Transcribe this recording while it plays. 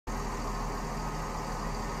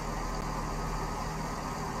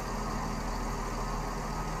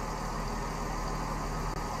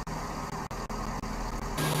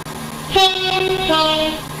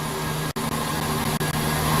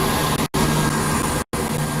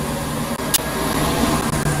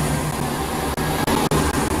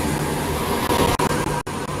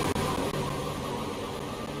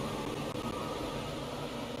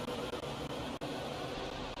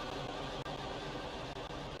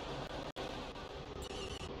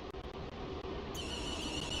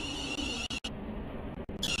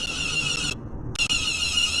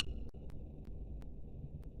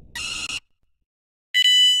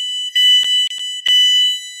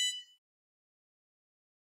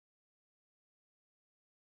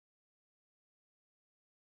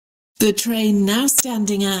The train now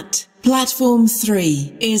standing at Platform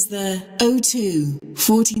 3 is the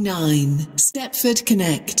 0249 Stepford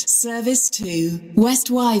Connect service to West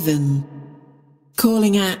Wyvern.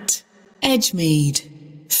 Calling at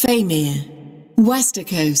Edgemead, Faymere,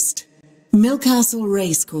 Westercoast, Milcastle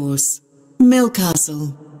Racecourse,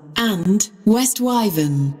 Milcastle and West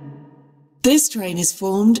Wyvern. This train is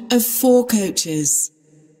formed of 4 coaches.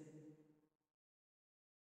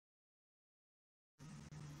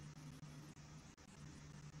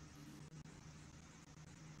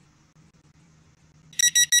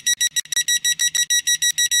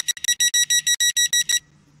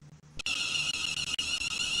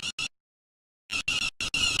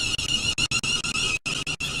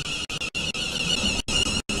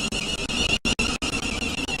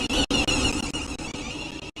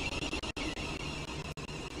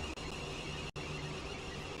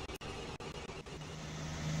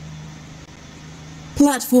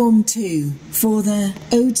 Platform 2 for the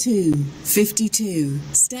 0252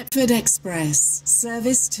 Stepford Express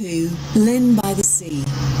service to Lynn by the Sea.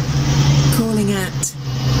 Calling at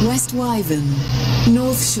West Wyvern,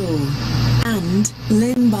 North Shore and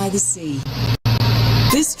Lynn by the Sea.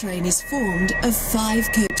 This train is formed of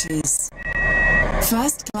 5 coaches.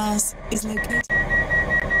 First class is located.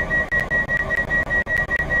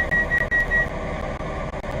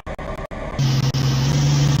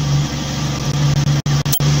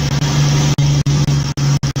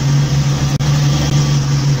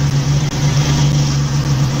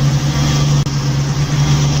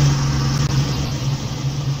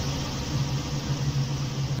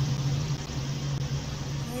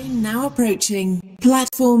 Now approaching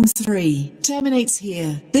Platform 3, terminates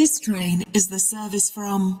here. This train is the service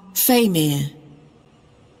from Faymere.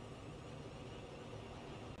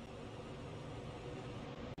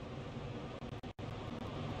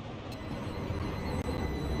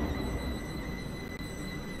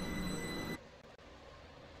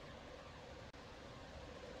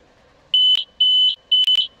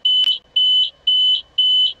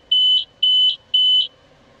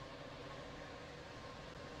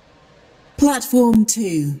 Platform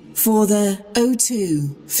 2 for the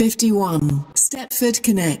 0251 Stepford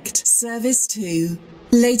Connect service to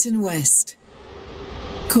Leighton West.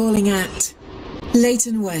 Calling at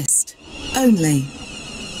Leighton West only.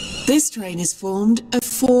 This train is formed of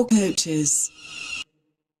 4 coaches.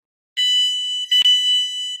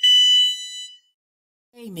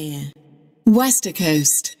 Faymere,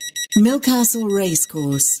 Westercoast, Milcastle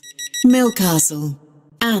Racecourse, Milcastle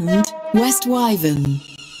and West Wyvern.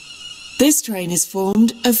 This train is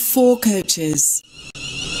formed of 4 coaches.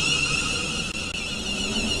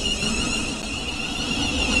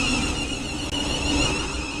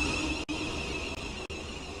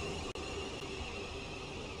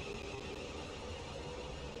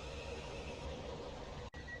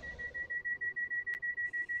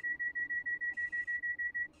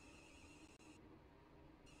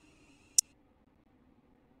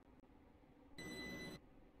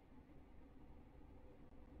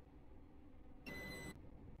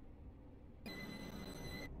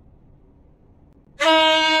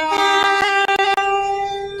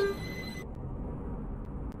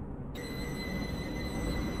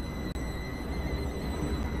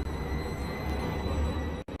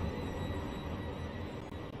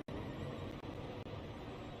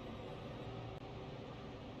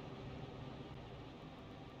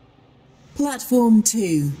 Platform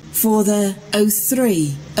 2 for the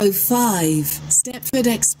 0305 Stepford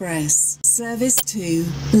Express service to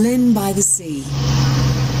Lynn by the Sea.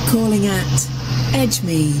 Calling at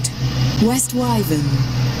Edgemead, West Wyvern,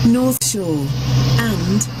 North Shore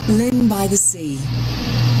and Lynn by the Sea.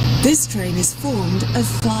 This train is formed of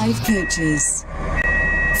 5 coaches.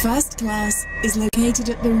 First class is located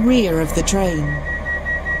at the rear of the train.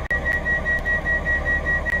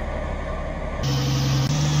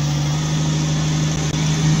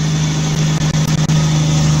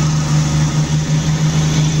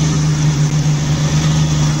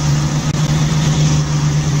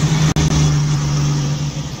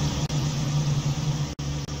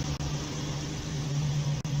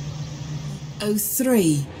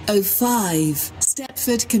 0305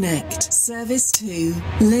 Stepford Connect, service to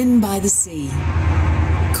Lynn by the Sea.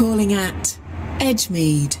 Calling at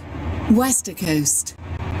Edgemead, Westercoast,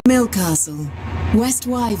 Millcastle, West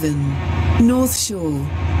Wyvern, North Shore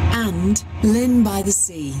and Lynn by the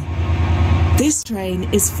Sea. This train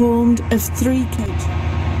is formed of 3 coaches.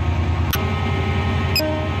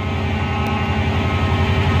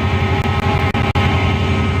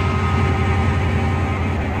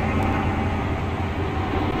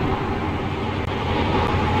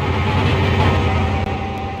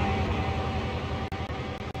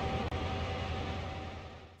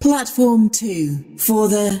 Platform 2 for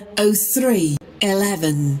the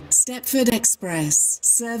 0311 Stepford Express,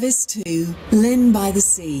 service to Lynn by the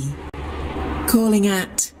Sea. Calling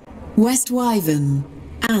at West Wyvern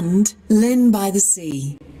and Lynn by the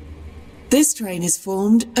Sea. This train is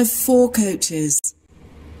formed of 4 coaches.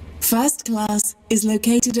 First class is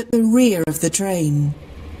located at the rear of the train.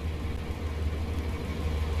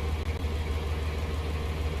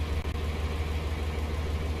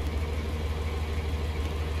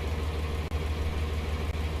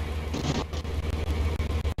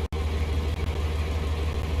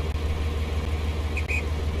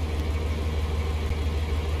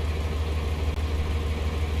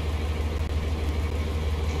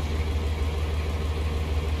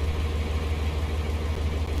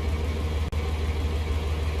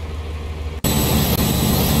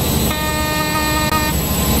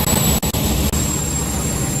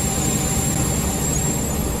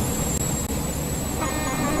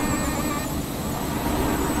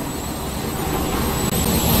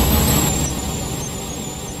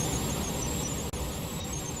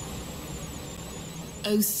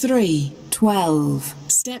 O312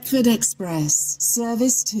 Stepford Express,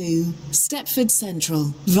 service to Stepford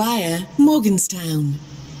Central via Morganstown.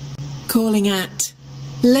 Calling at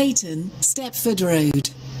Leighton Stepford Road,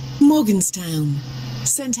 Morganstown,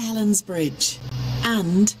 St Helens Bridge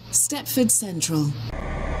and Stepford Central.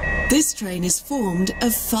 This train is formed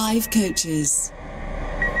of 5 coaches.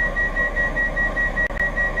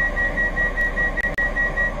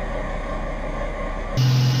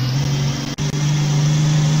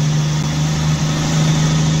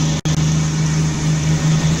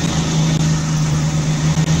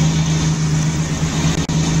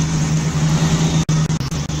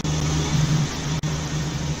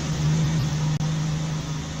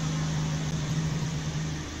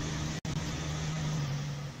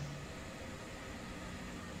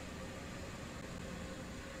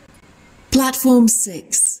 Platform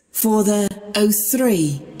 6 for the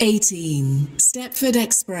 0318 Stepford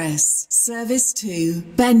Express, service to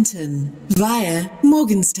Benton via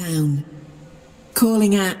Morganstown.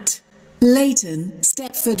 Calling at Leighton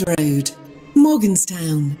Stepford Road,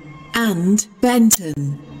 Morganstown and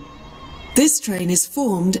Benton. This train is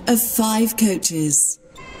formed of 5 coaches.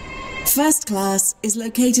 First class is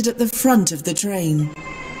located at the front of the train.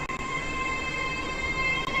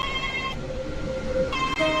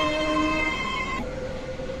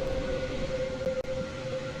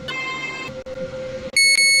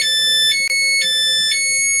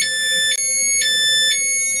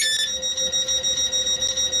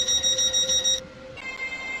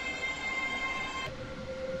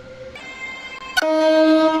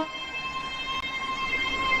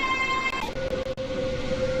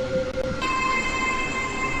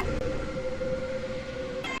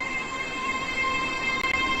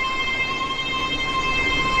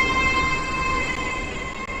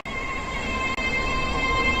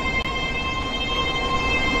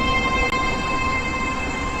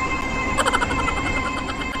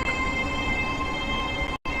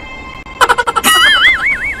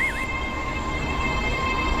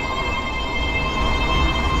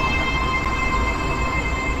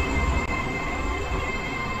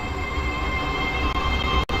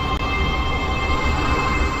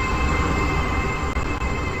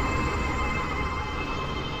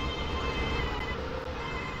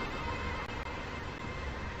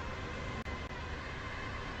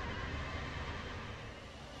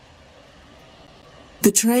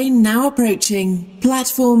 The train now approaching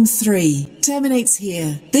Platform 3 terminates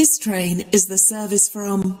here. This train is the service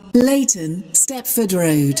from Leighton Stepford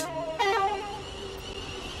Road.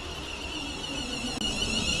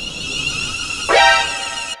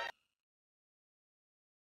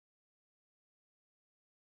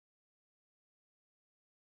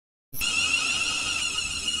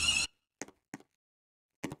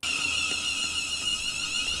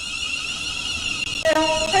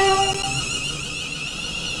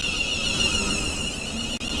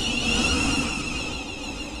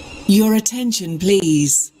 Your attention,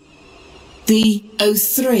 please. the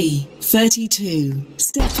 0332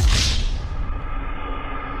 step.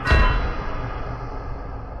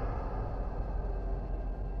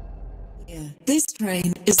 This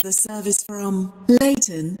train is the service from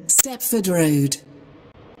Leighton, Stepford Road.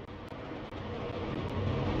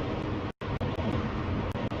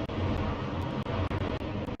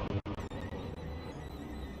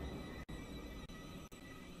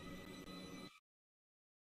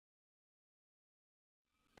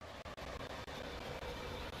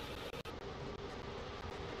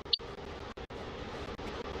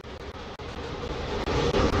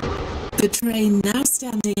 The train now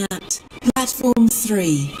standing at platform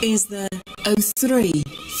 3 is the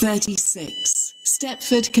 0336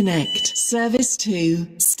 Stepford Connect service to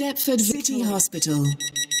Stepford City Hospital,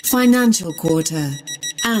 Financial Quarter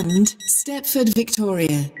and Stepford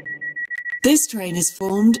Victoria. This train is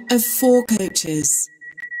formed of 4 coaches.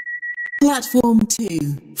 Platform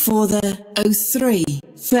 2 for the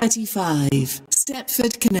 0335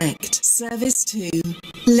 Stepford Connect service to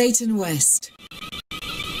Leighton West.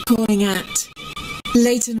 Calling at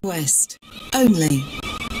Leighton West only.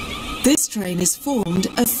 This train is formed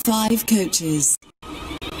of 5 coaches.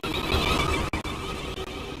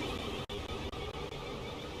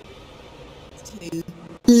 To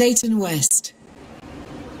Leighton West.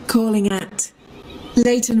 Calling at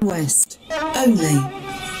Leighton West only.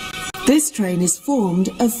 This train is formed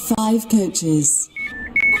of 5 coaches.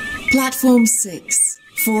 Platform 6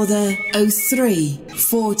 for the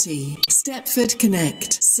 0340 Stepford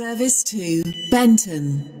Connect service to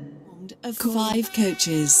Benton, formed of 5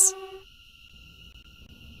 coaches.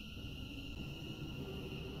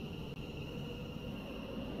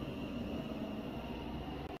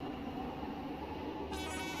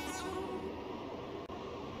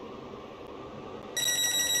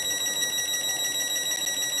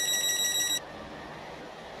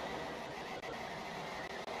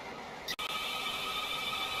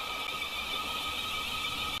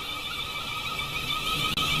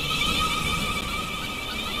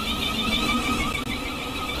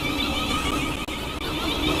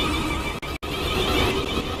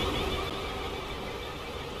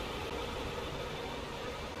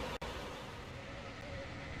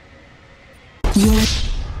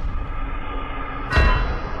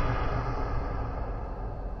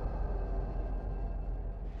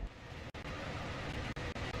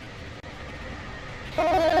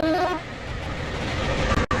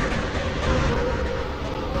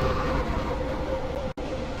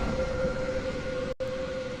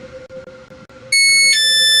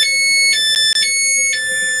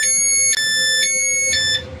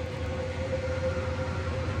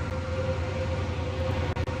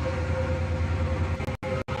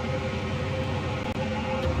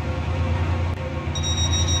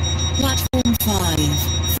 Platform 5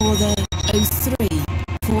 for the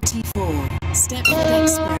 0344 Stepford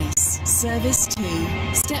Express service to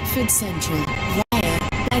Stepford Central via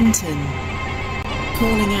Benton.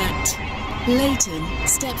 Calling at Leighton,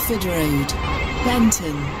 Stepford Road,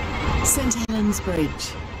 Benton, St Helens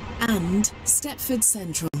Bridge and Stepford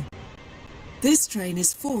Central. This train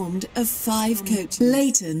is formed of 5 coaches.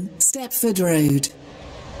 Leighton, Stepford Road.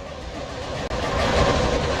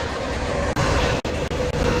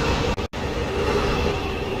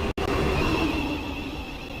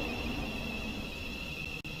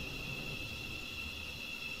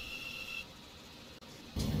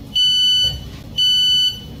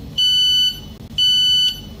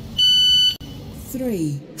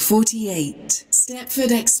 .48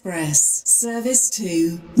 Stepford Express service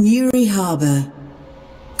to Newry Harbour.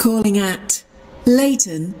 Calling at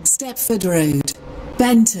Leighton, Stepford Road,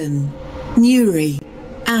 Benton, Newry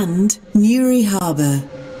and Newry Harbour.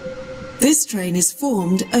 This train is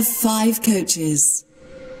formed of 5 coaches.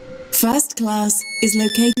 First class is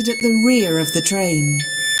located at the rear of the train.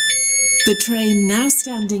 The train now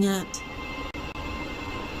standing at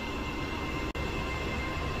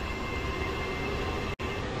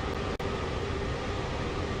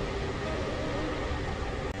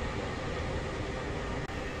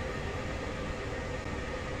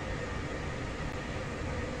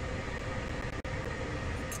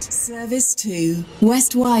service to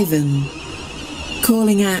West Wyvern.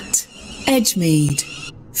 Calling at Edgemead,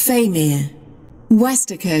 Famere,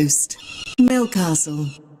 Westercoast, Milcastle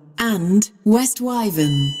and West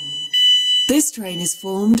Wyvern. This train is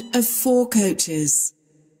formed of 4 coaches.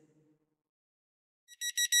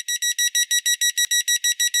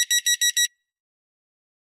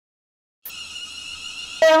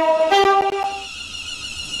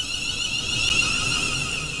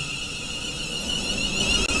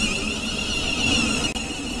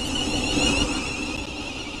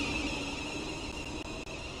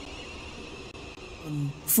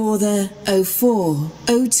 For the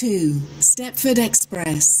 0402 Stepford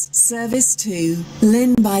Express, service to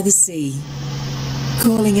Lynn by the Sea.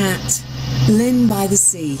 Calling at Lynn by the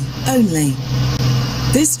Sea only.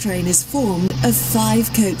 This train is formed of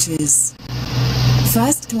 5 coaches.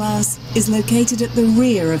 First class is located at the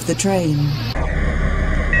rear of the train.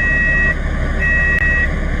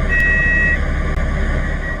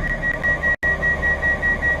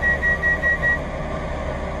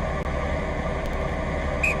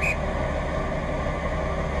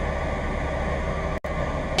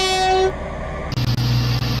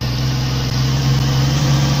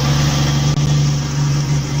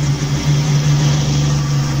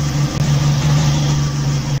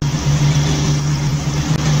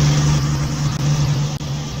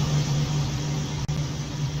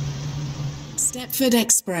 Stepford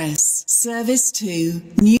Express, service to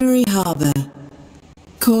Newry Harbour.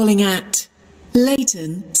 Calling at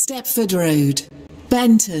Leighton, Stepford Road,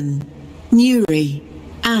 Benton, Newry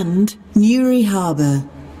and Newry Harbour.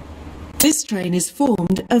 This train is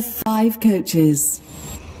formed of 5 coaches.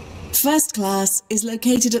 First class is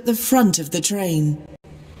located at the front of the train.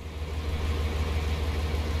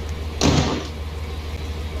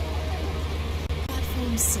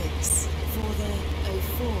 Platform 6 for the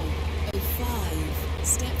 0405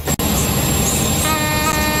 Stepford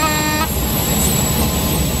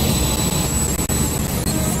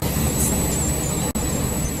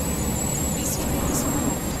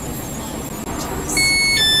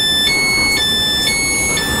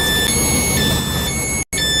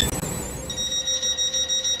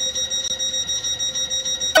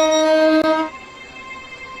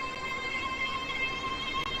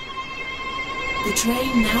The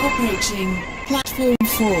train now approaching platform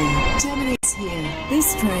 4 terminates here.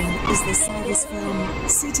 This train is the service from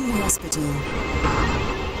City Hospital.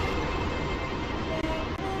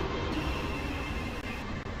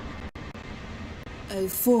 Oh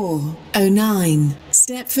 0409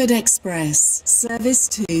 Stepford Express, service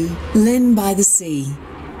to Lynn by the Sea.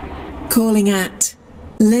 Calling at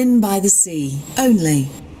Lynn by the Sea only.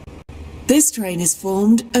 This train is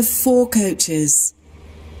formed of 4 coaches.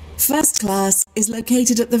 First class is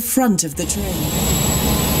located at the front of the train.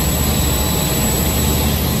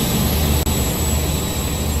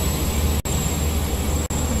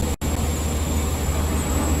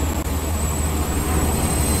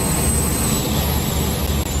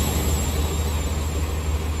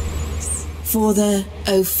 For the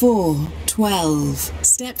 0412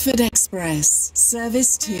 Stepford Express,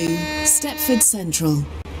 service to Stepford Central.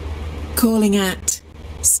 Calling at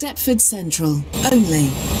Stepford Central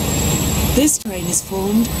only. This train is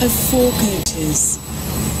formed of 4 coaches.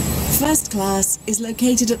 First class is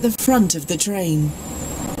located at the front of the train.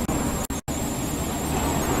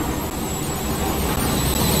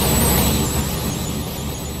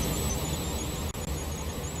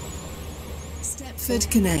 Stepford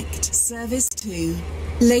Connect, service to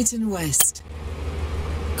Leighton West.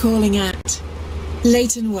 Calling at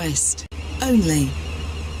Leighton West only.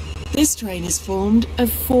 This train is formed of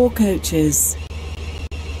 4 coaches.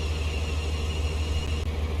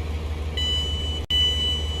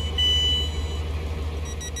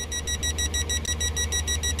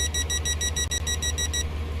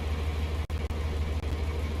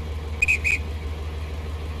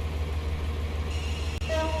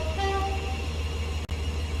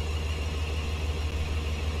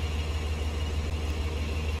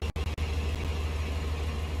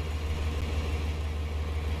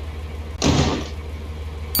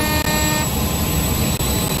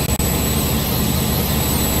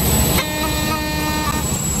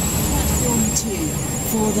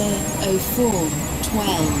 For the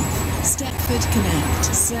 0412 Stepford Connect,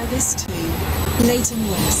 service to Leighton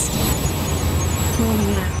West.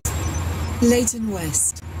 Calling at Leighton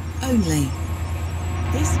West only.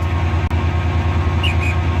 This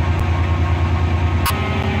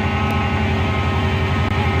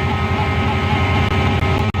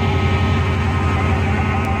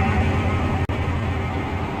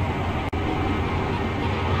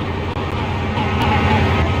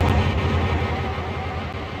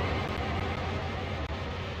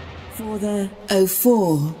For the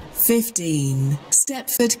 0415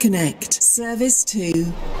 Stepford Connect, service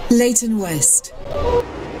to Leighton West.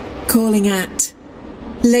 Calling at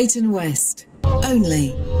Leighton West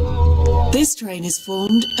only. This train is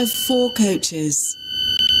formed of 4 coaches.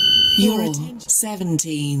 Your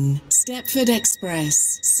 17 Stepford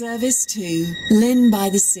Express, service to Lynn by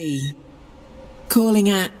the Sea. Calling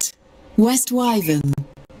at West Wyvern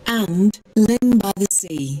and Lynn by the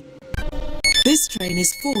Sea. This train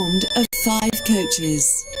is formed of 5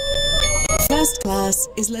 coaches. First class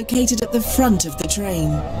is located at the front of the train.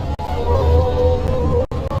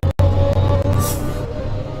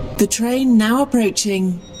 The train now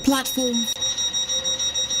approaching platform.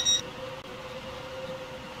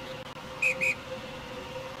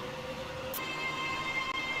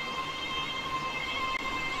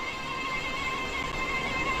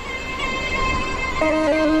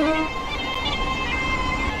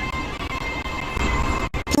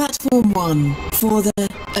 Platform 1 for the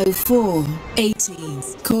 0418,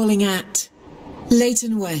 calling at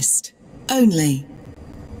Leighton West only.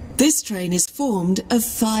 This train is formed of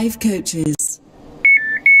 5 coaches.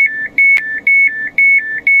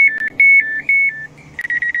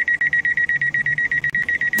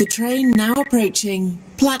 The train now approaching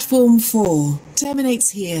platform 4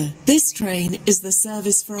 terminates here. This train is the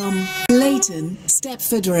service from Leighton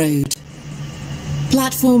Stepford Road.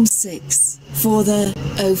 Platform 6 for the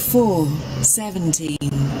 0417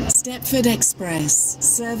 Stepford Express,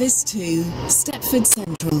 service to Stepford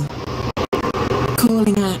Central.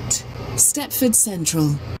 Calling at Stepford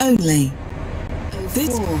Central only.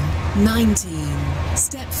 0419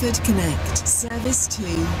 Stepford Connect, service to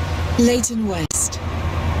Leighton West.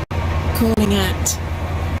 Calling at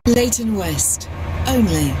Leighton West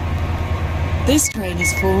only. This train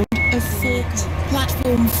is formed of 4.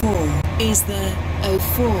 Platform 4 is the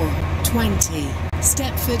 0420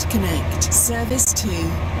 Stepford Connect, service to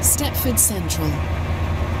Stepford Central.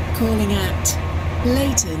 Calling at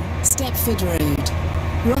Leighton Stepford Road,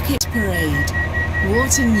 Rocket Parade,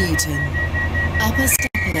 Wharton Newton, Upper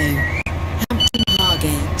Steplow, Hampton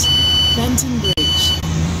Hargate, Benton Bridge,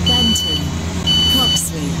 Benton,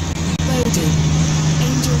 Coxley, Bowden,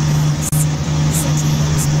 Angel Pass, St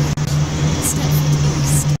Helens Bridge, Stepford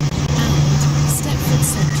East, and Stepford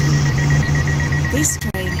Central. This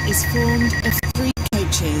train is formed of 3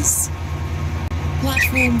 coaches.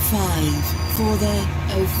 Platform 5 for the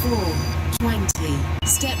 0420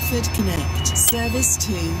 Stepford Connect, service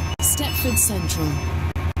to Stepford Central.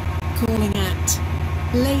 Calling at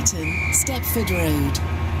Leighton Stepford Road,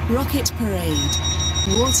 Rocket Parade,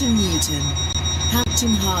 Wharton Newton,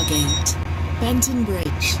 Hampton Hargate, Benton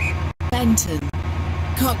Bridge, Benton,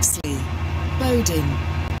 Coxley, Bowden,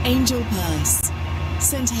 Angel Pass,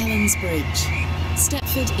 St Helens Bridge,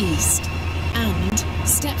 Stepford East, and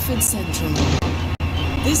Stepford Central.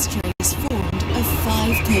 This train is formed of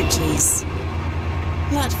 5 coaches.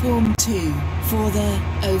 Platform 2 for the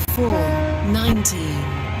 0419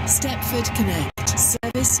 Stepford Connect,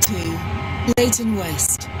 service to Leighton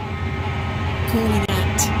West. Calling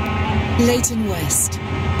at Leighton West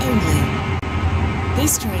only.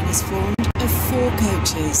 This train is formed of 4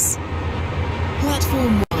 coaches.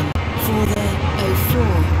 Platform 1 for the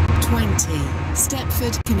 0420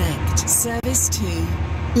 Stepford Connect, service to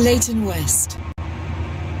Leighton West.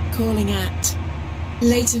 Calling at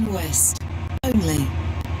Leighton West only.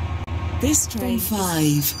 This train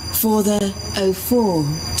 5 for the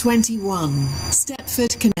 0421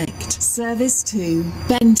 Stepford Connect, service to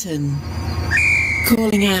Benton.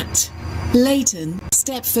 Calling at Leighton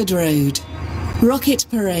Stepford Road, Rocket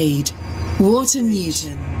Parade, Wharton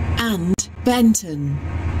Newton, and Benton.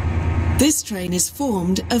 This train is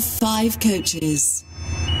formed of 5 coaches.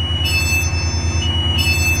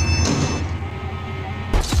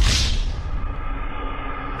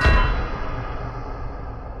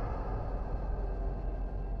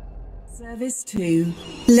 Service to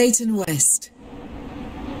Leighton West.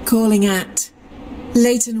 Calling at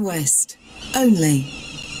Leighton West only.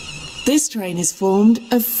 This train is formed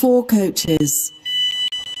of 4 coaches.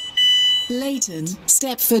 Leighton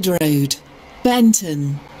Stepford Road,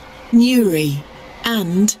 Benton, Newry,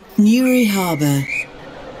 and Newry Harbour.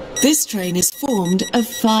 This train is formed of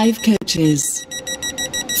 5 coaches.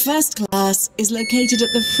 First class is located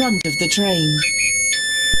at the front of the train.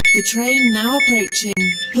 The train now approaching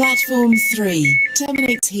platform 3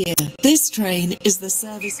 terminates here. This train is the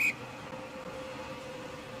service.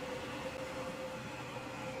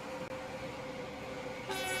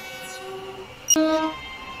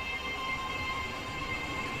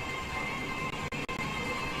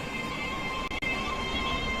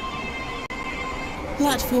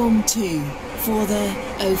 Platform 2 for the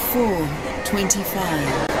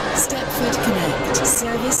 0425 Stepford Connect,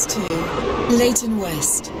 service to Leighton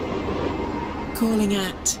West. Calling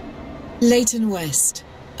at Leighton West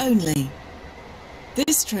only.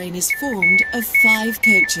 This train is formed of 5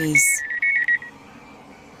 coaches.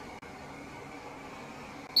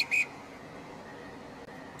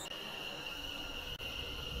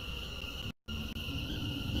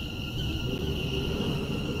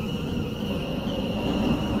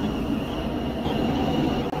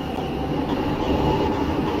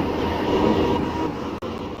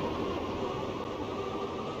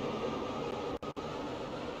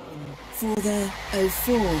 for the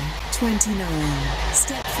 0429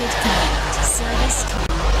 Stepford Connect service to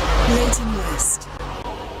Leighton West.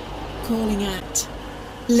 Calling at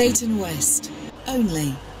Leighton West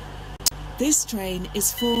only. This train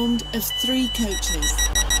is formed of 3 coaches.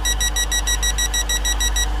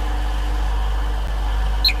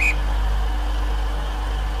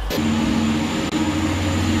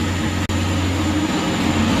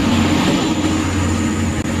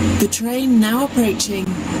 The train now approaching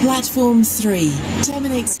platform 3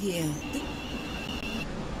 terminates here.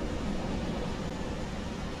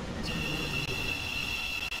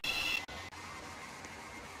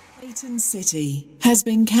 Leighton City has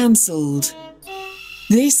been cancelled.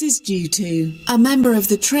 This is due to a member of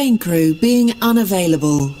the train crew being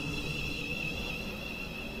unavailable.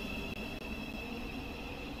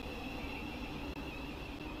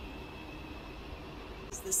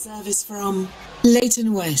 The service from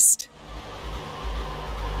Leighton West.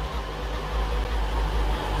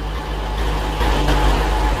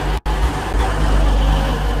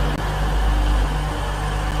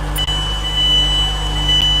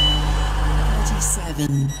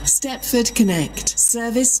 Stepford Connect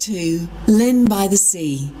service to Lynn by the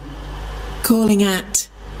Sea. Calling at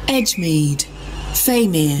Edgemead,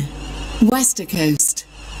 Faymere, Westercoast,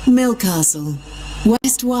 Millcastle,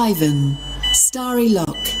 West Wyvern, Starry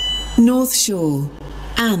Lock, North Shore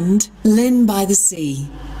and Lynn by the Sea.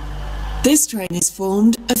 This train is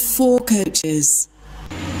formed of 4 coaches.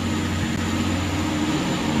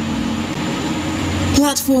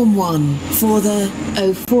 Platform 1 for the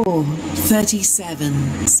 0437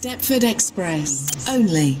 Stepford Express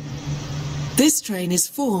only. This train is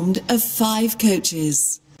formed of 5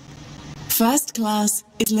 coaches. First class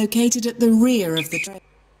is located at the rear of the train.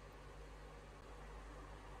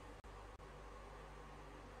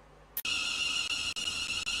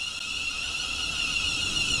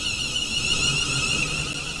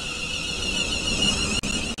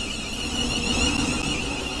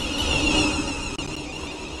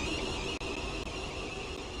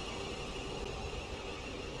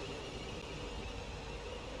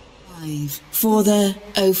 For the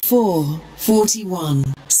 0441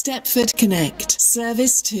 Stepford Connect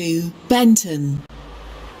service to Benton.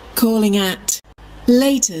 Calling at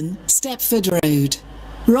Leighton Stepford Road,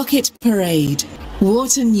 Rocket Parade,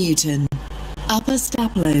 Wharton Newton, Upper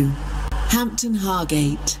Staplow, Hampton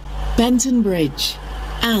Hargate, Benton Bridge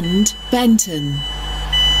and Benton.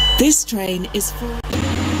 This train is for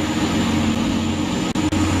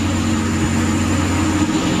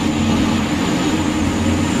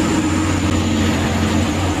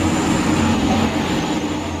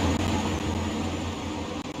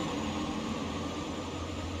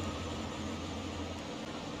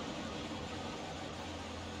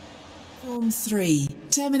Platform 3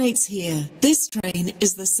 terminates here. This train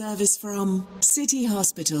is the service from City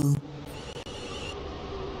Hospital.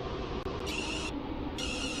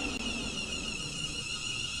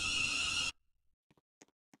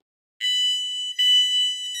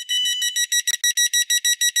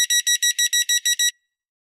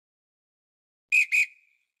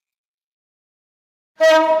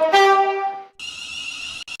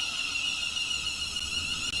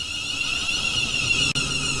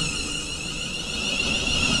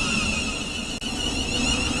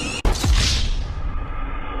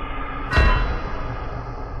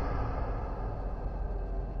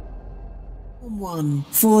 One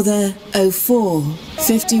for the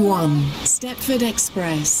 0451 Stepford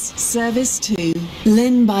Express service to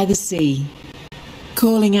Lynn by the Sea.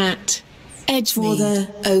 Calling at Edgemead for the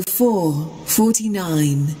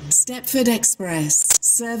 0449 Stepford Express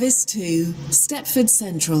service to Stepford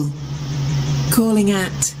Central. Calling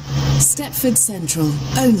at Stepford Central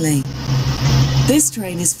only. This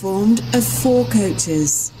train is formed of 4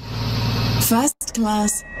 coaches. First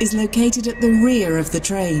class is located at the rear of the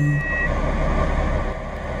train.